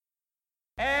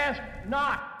Ask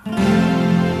not.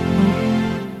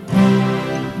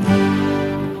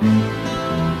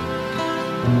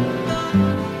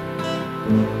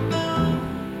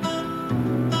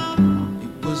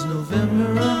 It was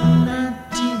November of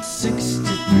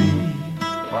 1963.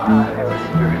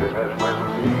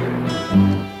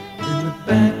 In the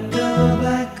back of a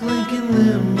black Lincoln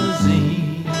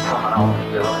limousine,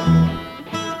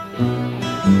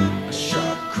 a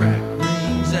sharp crack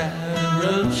rings out and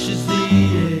rushes the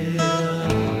air.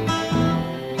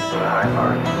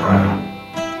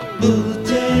 Bullet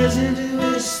tears into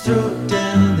his throat.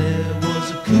 Down there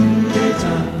was a coup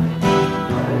d'etat.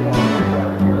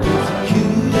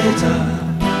 Coup d'etat.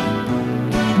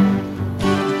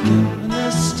 The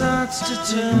governor starts to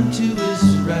turn to his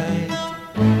right.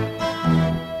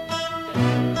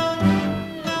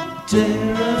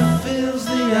 Terror fills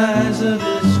the eyes of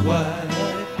his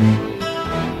wife.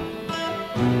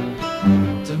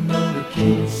 The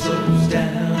motorcade slows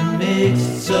down and makes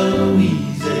it so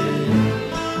easy.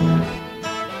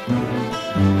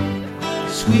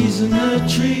 Squeezing the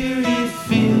trigger, he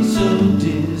feels so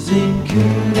dizzy.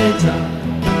 Coup d'etat.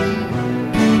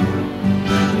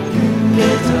 Coup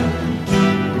d'etat.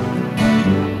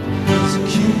 It's a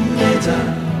coup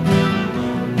d'etat.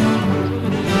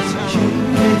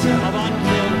 Of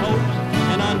unfilled hopes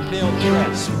and unfilled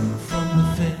threats. Swung from the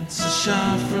fence, a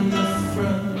shot from the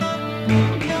front.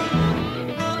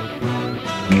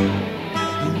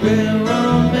 The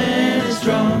railroad man is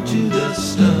drawn to the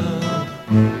stump.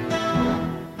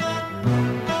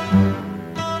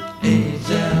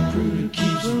 Etat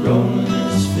keeps rolling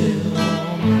his film.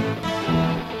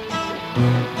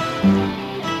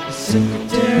 The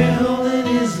secretary holding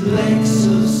his legs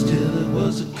so still, it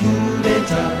was a coup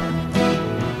d'etat.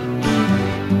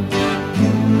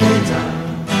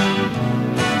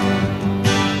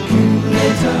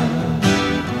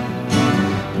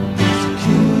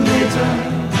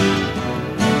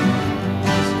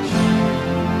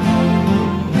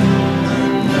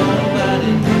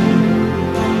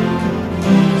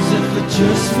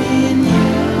 Just me and you.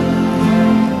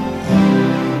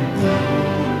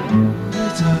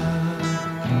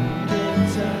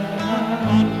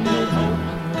 Unfilled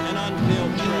hopes and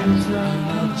unfilled threats.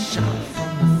 Another shot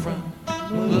from the front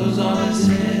blows on his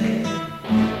head.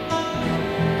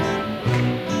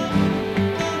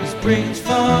 His brains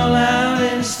fall out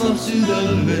and he slumps to the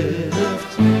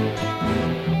left.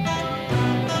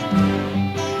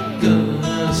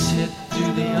 Guns hit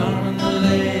through the arm and the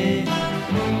leg.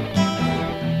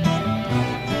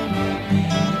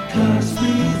 Car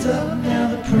speeds up, now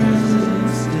the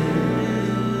president's dead.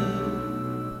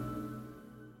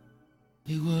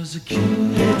 It was a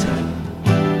coup d'etat.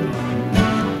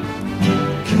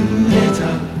 Coup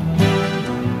d'etat.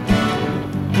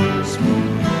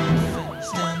 Smooth on the fence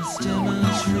down the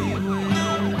Stemmons freeway.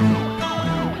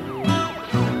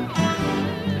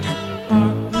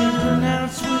 Art been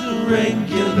pronounced with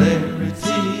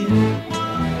regularity.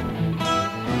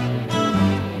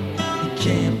 It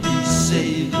can't be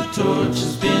saved, the torch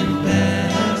has been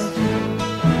passed.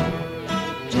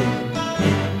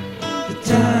 The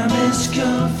time has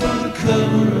come for the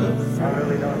cover-up. I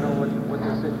really don't know what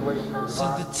the situation is So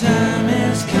about. the time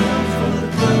has come for the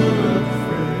cover-up.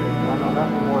 I know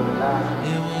nothing more than that.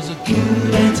 It was a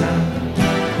coup d'etat.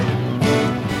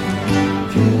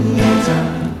 Coup d'etat.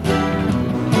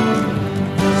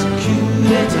 It's a coup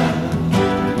d'etat.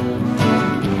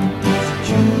 It's a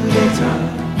coup d'etat.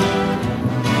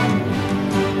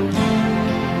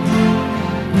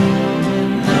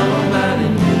 And nobody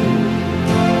knew.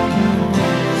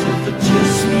 Except for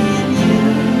just me and you.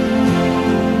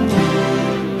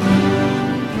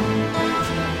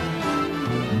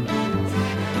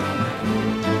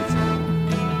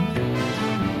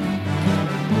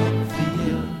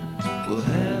 We'll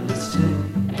have its day.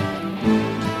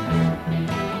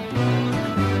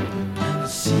 And the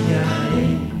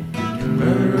CIA can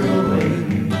murder away.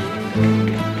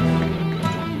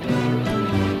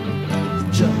 The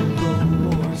jungle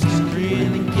wars can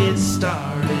really get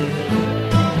started.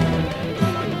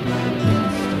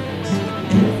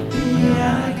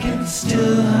 FBI can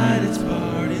still hide its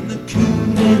part in the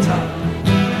coup d'etat.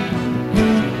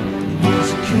 It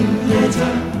was a coup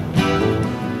d'etat.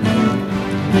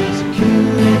 It's a coup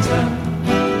d'etat.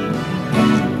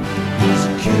 It's a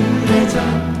coup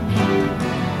d'etat.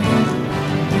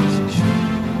 It's a coup.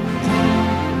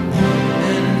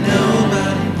 And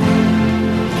nobody knew,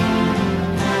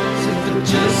 except for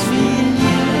just me and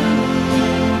you.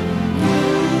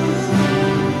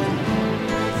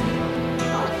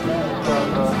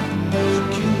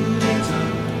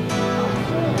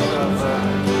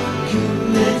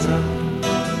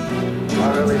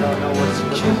 really don't know what the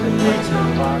situation is,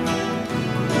 Bob.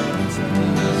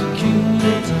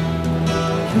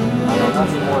 I know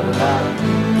nothing more than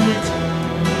that.